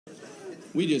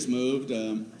We just moved.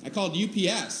 I called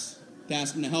UPS to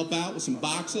ask them to help out with some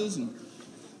boxes. And,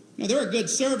 you know, they're a good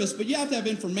service, but you have to have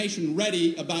information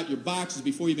ready about your boxes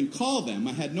before you even call them.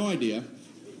 I had no idea.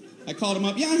 I called them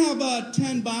up. Yeah, I have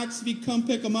 10 boxes if you come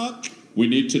pick them up. We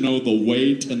need to know the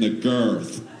weight and the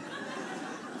girth.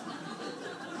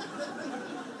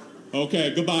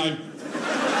 Okay, goodbye.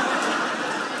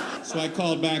 So I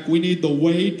called back. We need the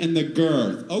weight and the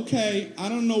girth. Okay, I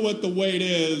don't know what the weight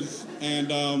is,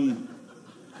 and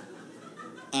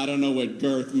I don't know what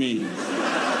girth means.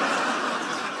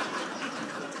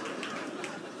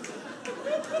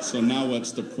 So now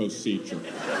what's the procedure?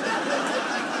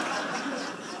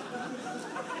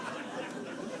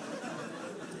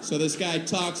 So this guy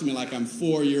talks to me like I'm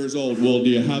 4 years old. Well, do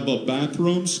you have a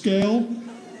bathroom scale?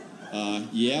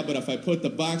 Yeah, but if I put the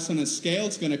box on a scale,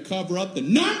 it's going to cover up the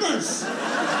numbers!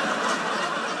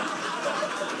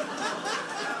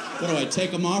 What do I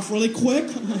take them off really quick?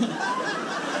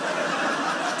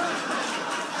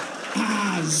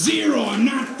 0, I'm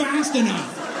not fast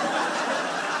enough.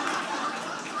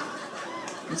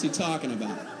 What's he talking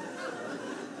about?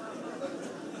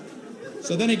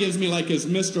 So then he gives me like his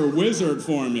Mr. Wizard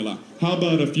formula. How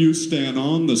about if you stand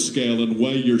on the scale and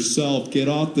weigh yourself, get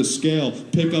off the scale,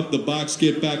 pick up the box,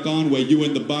 get back on, weigh you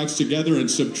and the box together and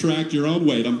subtract your own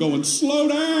weight. I'm going, slow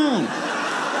down.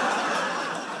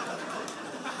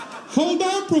 Hold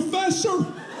on, Professor.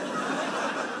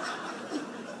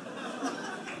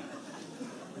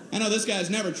 I know this guy's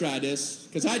never tried this,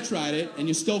 because I tried it, and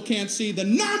you still can't see the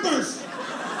numbers!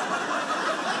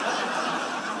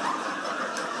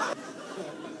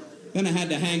 Then I had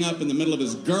to hang up in the middle of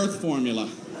his girth formula.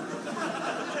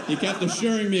 He kept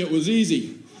assuring me it was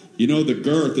easy. You know, the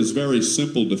girth is very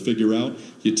simple to figure out.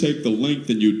 You take the length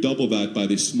and you double that by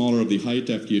the smaller of the height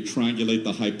after you triangulate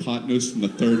the hypotenuse from the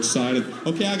third side.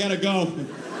 Okay, I gotta go.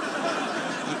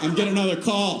 I'm getting another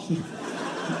call.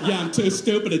 Yeah, I'm too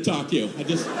stupid to talk to you. I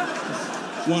just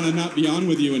want to not be on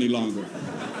with you any longer.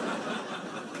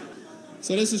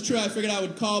 So this is true. I figured I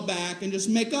would call back and just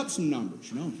make up some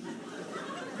numbers, you know.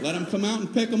 Let them come out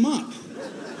and pick them up.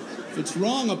 If it's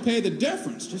wrong, I'll pay the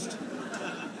difference. Just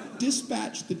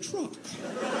dispatch the truck.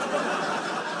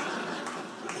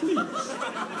 Please.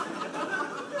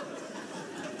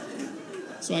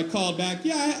 So I called back.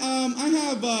 Yeah, I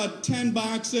have 10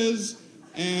 boxes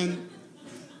and...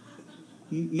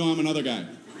 No, I'm another guy.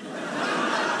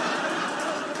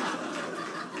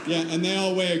 Yeah, and they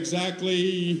all weigh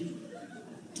exactly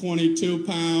 22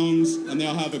 pounds, and they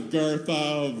all have a girth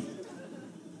of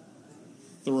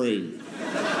 3.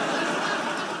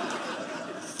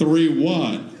 3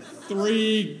 what?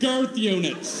 3 girth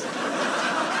units.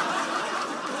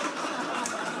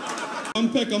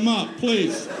 Come pick them up,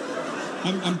 please.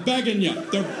 I'm begging you.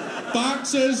 They're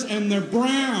boxes, and they're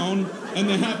brown, and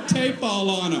they have tape all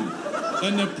on them.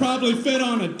 And they probably fit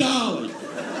on a dolly.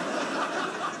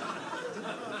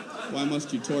 Why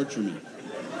must you torture me?